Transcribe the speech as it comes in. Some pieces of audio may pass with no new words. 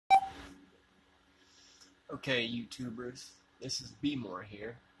Okay, YouTubers, this is B More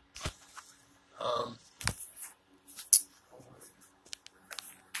here. Um,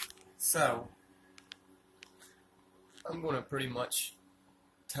 so I'm going to pretty much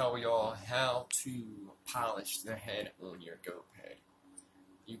tell y'all how to polish the head on your GoPed.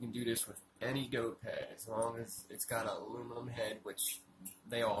 You can do this with any GoPed as long as it's got an aluminum head, which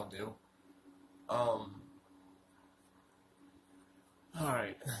they all do. Alright.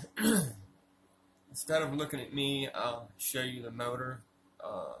 Instead of looking at me, I'll show you the motor,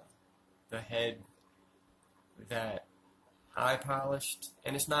 the head that I polished,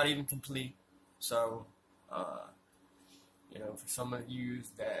 and it's not even complete. So, you know, for some of you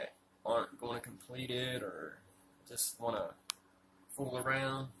that aren't going to complete it or just want to fool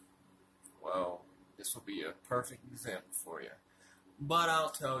around, well, this will be a perfect example for you. But I'll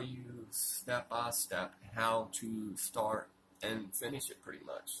tell you step by step how to start and finish it pretty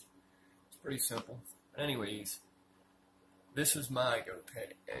much. It's pretty simple. But anyways, this is my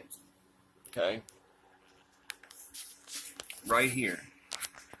GoPed engine. Okay? Right here.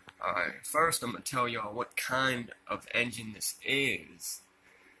 Alright, first I'm going to tell y'all what kind of engine this is.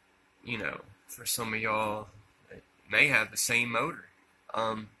 You know, for some of y'all that may have the same motor.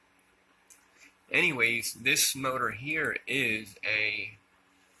 Anyways, this motor here is a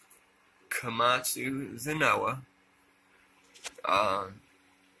Komatsu Zenoa.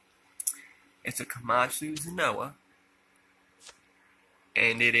 It's a Komatsu Zenoa,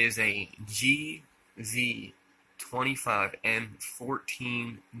 and it is a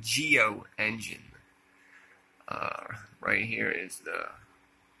GZ25M14 Geo engine. Right here is the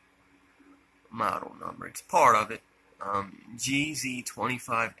model number. It's part of it.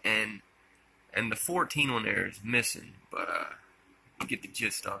 GZ25N, and the 14 on there is missing, but you get the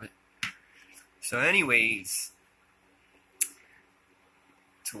gist of it. So anyways,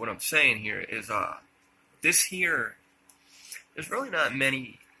 to what I'm saying here is this here, there's really not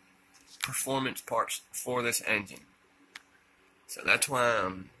many performance parts for this engine. So that's why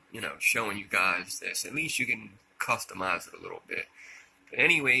I'm, you know, showing you guys this. At least you can customize it a little bit. But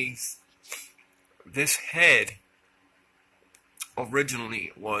anyways, this head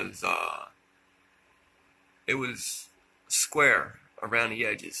originally was it was square around the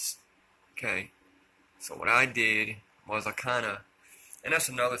edges. Okay, so what I did was I kind of, and that's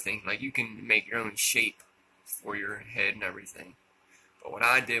another thing, like you can make your own shape for your head and everything. But what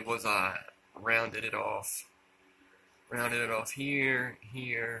I did was I rounded it off here,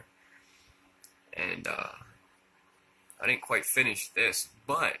 and I didn't quite finish this.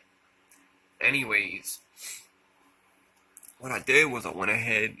 But anyways, what I did was I went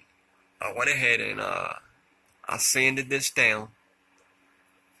ahead and I sanded this down.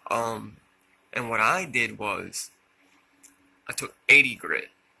 And what I did was I took 80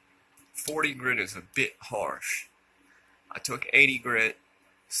 grit. 40 grit is a bit harsh. I took 80 grit,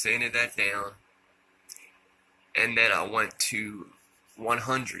 sanded that down, and then I went to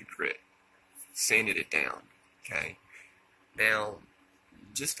 100 grit, sanded it down. Okay. Now,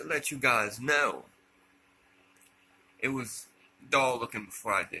 just to let you guys know, it was dull looking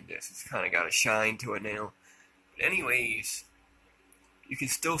before I did this. It's kind of got a shine to it now. But anyways, you can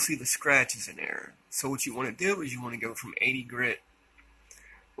still see the scratches in there. So what you want to do is you want to go from 80 grit,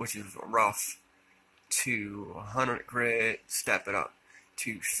 which is rough, to 100 grit, step it up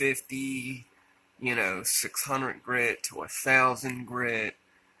to 50, you know, 600 grit to 1,000 grit,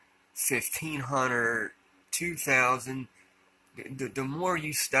 1,500, 2,000. The more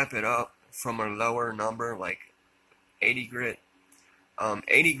you step it up from a lower number, like 80 grit,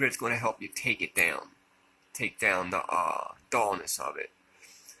 80 grit is going to help you take it down. Take down the dullness of it.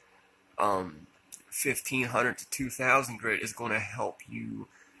 1,500 to 2,000 grit is going to help you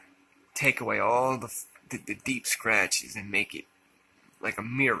take away all the deep scratches and make it like a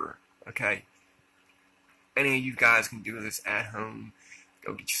mirror. Okay. Any of you guys can do this at home.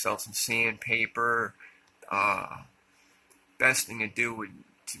 Go get yourself some sandpaper. Best thing to do would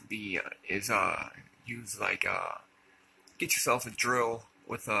is use like get yourself a drill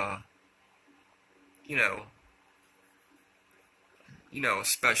with a you know, a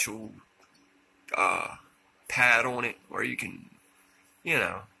special pad on it where you can, you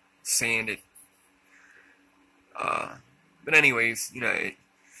know, sand it. But anyways, you know,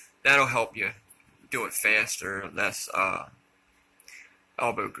 that'll help you do it faster, less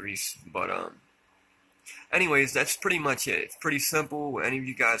elbow grease. But anyways, that's pretty much it. It's pretty simple. Any of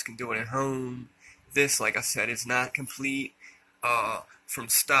you guys can do it at home. This, like I said, is not complete. From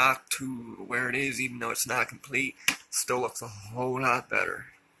stock to where it is, even though it's not complete, still looks a whole lot better.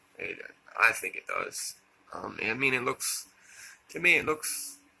 I think it does. I mean, it looks, to me, it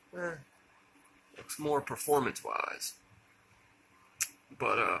looks, Looks more performance-wise,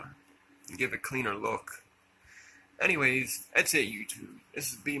 but give a cleaner look. Anyways, that's it, YouTube.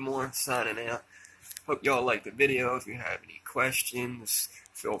 This is B More signing out. Hope y'all like the video. If you have any questions,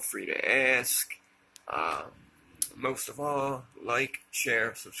 feel free to ask. Most of all, like,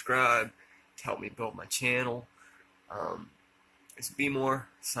 share, subscribe to help me build my channel. It's B More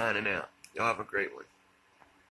signing out. Y'all have a great one.